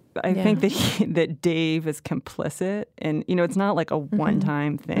I think that Dave is complicit, and you know, it's not like a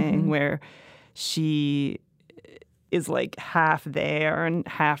one-time thing where she is like half there and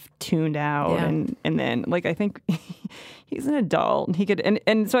half tuned out, and then like I think he's an adult and he could,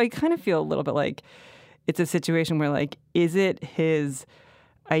 and so I kind of feel a little bit like it's a situation where like, is it his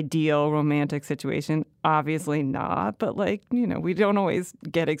ideal romantic situation? Obviously not, but like, you know, we don't always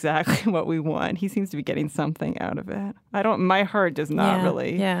get exactly what we want. He seems to be getting something out of it. My heart does not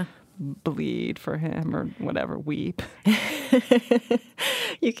really bleed for him or whatever, weep.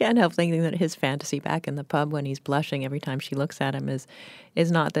 You can't help thinking that his fantasy back in the pub when he's blushing every time she looks at him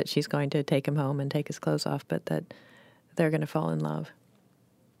is not that she's going to take him home and take his clothes off, but that they're going to fall in love.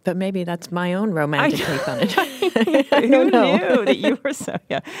 But maybe that's my own romantic take on it. Who knew that you were so...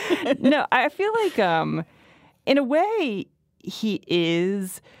 Yeah. No, I feel like in a way he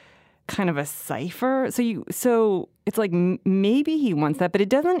is kind of a cipher. So it's like maybe he wants that, but it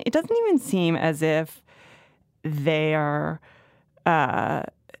doesn't even seem as if they are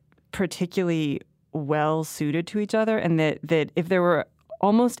particularly well suited to each other, and that if there were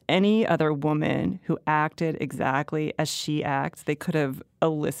almost any other woman who acted exactly as she acts, they could have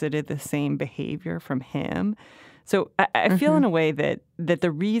elicited the same behavior from him. So I feel in a way that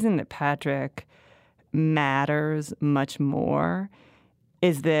the reason that Patrick matters much more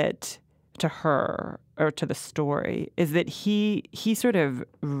is that to her or to the story is that he sort of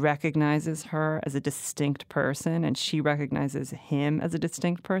recognizes her as a distinct person and she recognizes him as a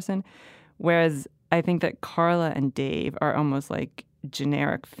distinct person. Whereas I think that Carla and Dave are almost like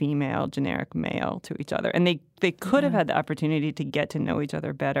generic female, generic male to each other. And they could have had the opportunity to get to know each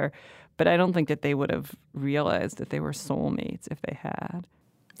other better, but I don't think that they would have realized that they were soulmates if they had.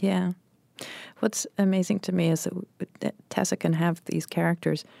 Yeah. What's amazing to me is that Tessa can have these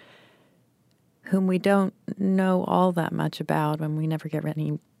characters whom we don't know all that much about, and we never get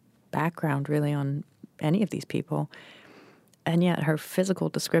any background really on any of these people. And yet her physical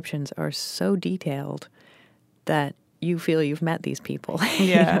descriptions are so detailed that you feel you've met these people.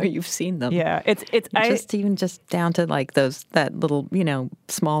 Yeah. You know, you've seen them. Yeah. It's just down to like that little, you know,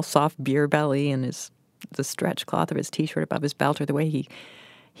 small soft beer belly and the stretch cloth of his t-shirt above his belt, or the way he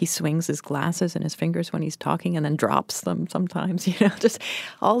swings his glasses in his fingers when he's talking and then drops them sometimes, you know, just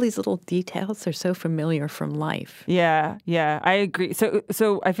all these little details are so familiar from life. Yeah, I agree. So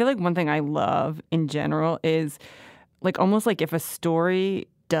I feel like one thing I love in general is like almost like if a story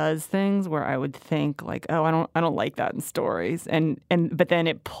does things where I would think like, oh, I don't like that in stories, but then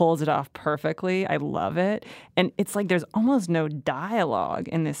it pulls it off perfectly. I love it, and it's like there's almost no dialogue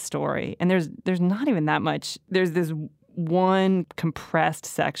in this story, and there's not even that much. There's this one compressed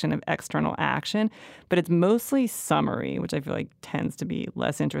section of external action, but it's mostly summary, which I feel like tends to be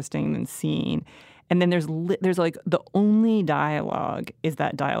less interesting than scene. And then there's like the only dialogue is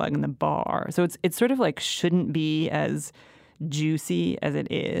that dialogue in the bar. So it's sort of like shouldn't be as juicy as it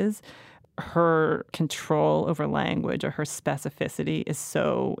is. Her control over language or her specificity is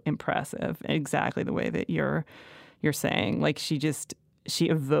so impressive, exactly the way that you're saying. Like she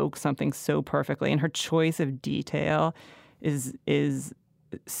evokes something so perfectly, and her choice of detail is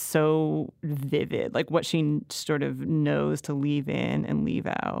so vivid. Like what she sort of knows to leave in and leave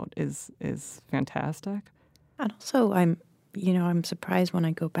out is fantastic. And also I'm surprised when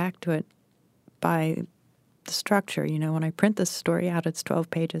I go back to it by the structure. You know, when I print this story out, it's 12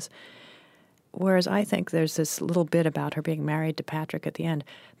 pages. Whereas I think there's this little bit about her being married to Patrick at the end.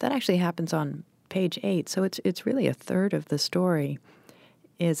 That actually happens on page 8. So it's really a third of the story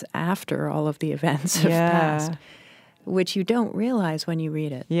is after all of the events have passed, which you don't realize when you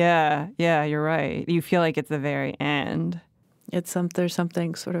read it. Yeah, you're right. You feel like it's the very end. There's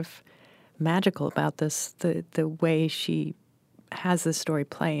something sort of magical about this, the way she has this story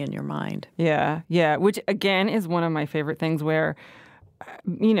play in your mind. Yeah, which again is one of my favorite things where,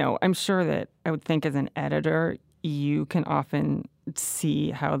 you know, I'm sure that I would think as an editor, you can often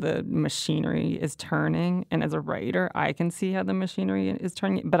see how the machinery is turning. And as a writer, I can see how the machinery is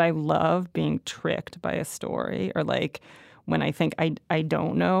turning. But I love being tricked by a story, or like when I think I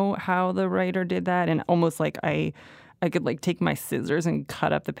don't know how the writer did that, and almost like I could like take my scissors and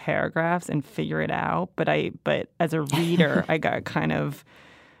cut up the paragraphs and figure it out. But as a reader, I got kind of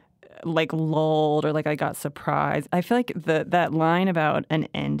like lulled or like I got surprised. I feel like that line about an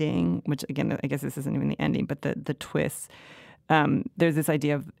ending, which again, I guess this isn't even the ending, but the twists. There's this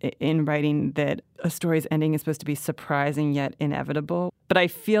idea of in writing that a story's ending is supposed to be surprising yet inevitable. But I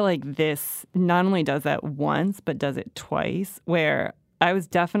feel like this not only does that once, but does it twice, where I was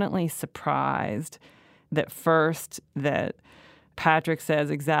definitely surprised that first that Patrick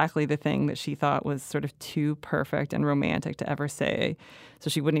says exactly the thing that she thought was sort of too perfect and romantic to ever say. So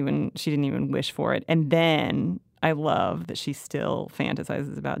she didn't even wish for it. And then I love that she still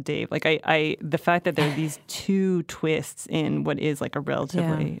fantasizes about Dave. Like the fact that there are these two twists in what is like a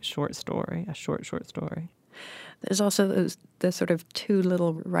relatively short story, a short story. There's also the sort of two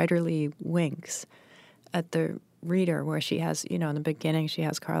little writerly winks at the reader where she has, in the beginning she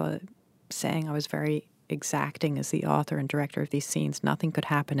has Carla saying, I was very exacting as the author and director of these scenes. Nothing could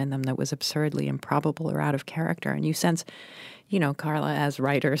happen in them that was absurdly improbable or out of character. And you sense, Carla as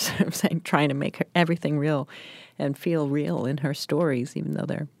writers saying, trying to make everything real and feel real in her stories, even though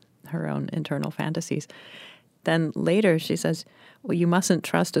they're her own internal fantasies. Then later she says, well, you mustn't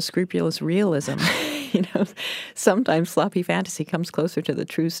trust a scrupulous realism. Sometimes sloppy fantasy comes closer to the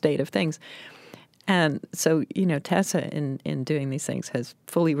true state of things. And so, Tessa, in doing these things, has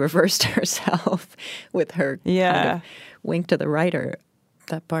fully reversed herself with her kind of wink to the writer.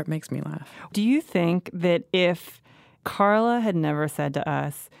 That part makes me laugh. Do you think that if Carla had never said to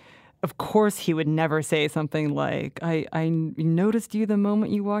us, of course he would never say something like, I noticed you the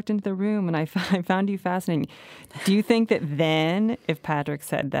moment you walked into the room and I found you fascinating. Do you think that then, if Patrick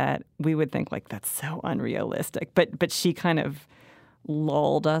said that, we would think, like, that's so unrealistic? But she kind of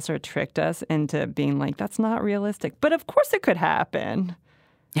lulled us or tricked us into being like, that's not realistic. But of course it could happen.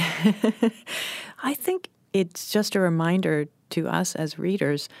 I think it's just a reminder to us as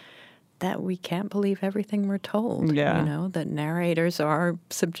readers that we can't believe everything we're told. Yeah. That narrators are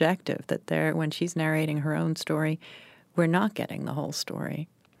subjective, that when she's narrating her own story, we're not getting the whole story.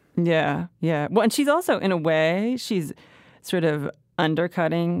 Yeah. Well, and she's also, in a way, she's sort of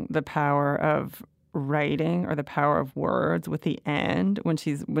undercutting the power of writing or the power of words with the end when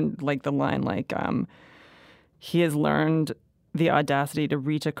like the line like he has learned the audacity to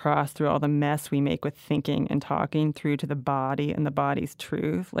reach across through all the mess we make with thinking and talking through to the body and the body's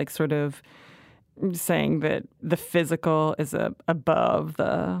truth, like sort of saying that the physical is above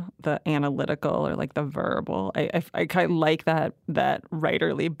the analytical or like the verbal. I kind of like that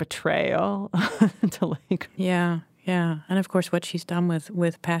writerly betrayal to like Yeah, and of course what she's done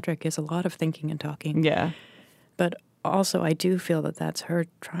with Patrick is a lot of thinking and talking. Yeah. But also I do feel that that's her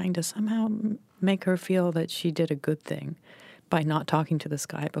trying to somehow make her feel that she did a good thing by not talking to this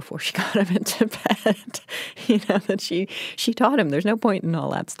guy before she got him into bed. That she taught him there's no point in all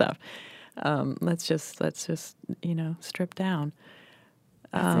that stuff. Let's just strip down.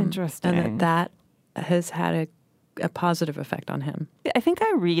 That's interesting. And that has had a positive effect on him. I think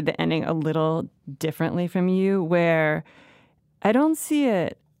I read the ending a little differently from you, where I don't see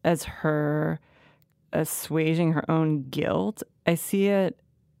it as her assuaging her own guilt. I see it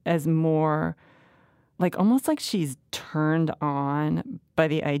as more like almost like she's turned on by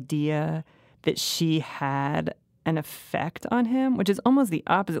the idea that she had an effect on him, which is almost the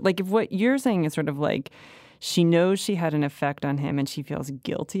opposite. Like if what you're saying is sort of like she knows she had an effect on him and she feels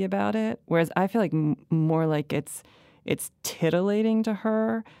guilty about it, whereas I feel like more like it's titillating to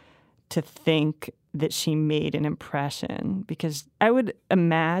her to think that she made an impression, because I would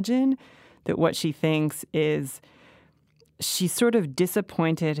imagine that what she thinks is she sort of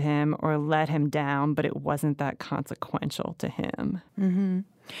disappointed him or let him down, but it wasn't that consequential to him. Mm-hmm.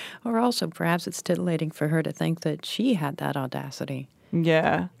 Or also perhaps it's titillating for her to think that she had that audacity.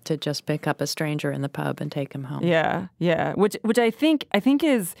 Yeah. To just pick up a stranger in the pub and take him home. Yeah. Which I think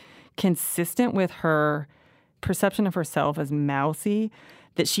is consistent with her perception of herself as mousy,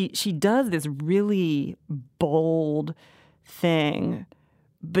 that she does this really bold thing,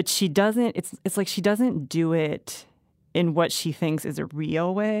 but she doesn't, it's like she doesn't do it in what she thinks is a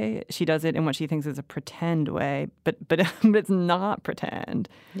real way. She does it in what she thinks is a pretend way, but it's not pretend.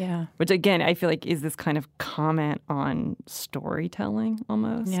 Yeah. Which again, I feel like is this kind of comment on storytelling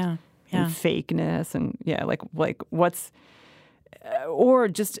almost. Yeah. And fakeness and like what's or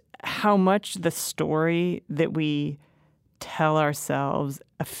just how much the story that we tell ourselves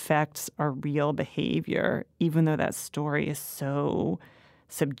affects our real behavior, even though that story is so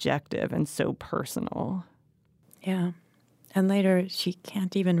subjective and so personal. Yeah. And later, she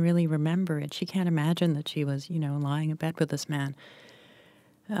can't even really remember it. She can't imagine that she was, lying in bed with this man.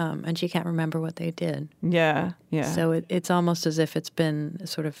 And she can't remember what they did. Yeah. So it's almost as if it's been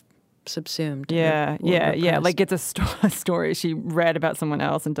sort of subsumed. Yeah, or yeah. repressed. Like it's a story she read about someone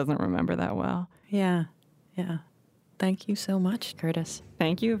else and doesn't remember that well. Yeah. Thank you so much, Curtis.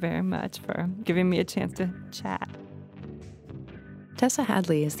 Thank you very much for giving me a chance to chat. Tessa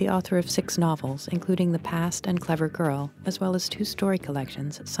Hadley is the author of 6 novels, including The Past and Clever Girl, as well as 2 story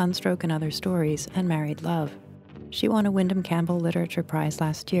collections, Sunstroke and Other Stories, and Married Love. She won a Wyndham Campbell Literature Prize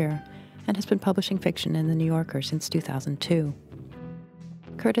last year and has been publishing fiction in The New Yorker since 2002.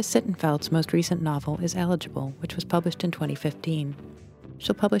 Curtis Sittenfeld's most recent novel is Eligible, which was published in 2015.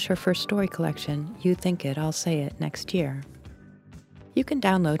 She'll publish her first story collection, You Think It, I'll Say It, next year. You can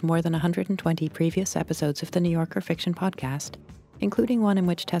download more than 120 previous episodes of the New Yorker Fiction Podcast, including one in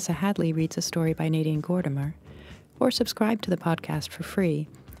which Tessa Hadley reads a story by Nadine Gordimer, or subscribe to the podcast for free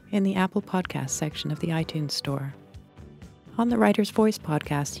in the Apple Podcasts section of the iTunes Store. On the Writer's Voice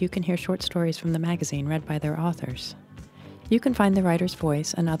podcast, you can hear short stories from the magazine read by their authors. You can find The Writer's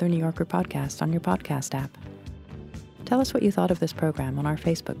Voice and other New Yorker podcasts on your podcast app. Tell us what you thought of this program on our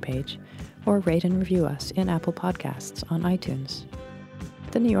Facebook page, or rate and review us in Apple Podcasts on iTunes.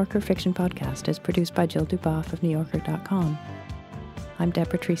 The New Yorker Fiction Podcast is produced by Jill Duboff of NewYorker.com. I'm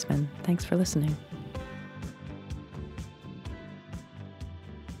Deborah Treisman. Thanks for listening.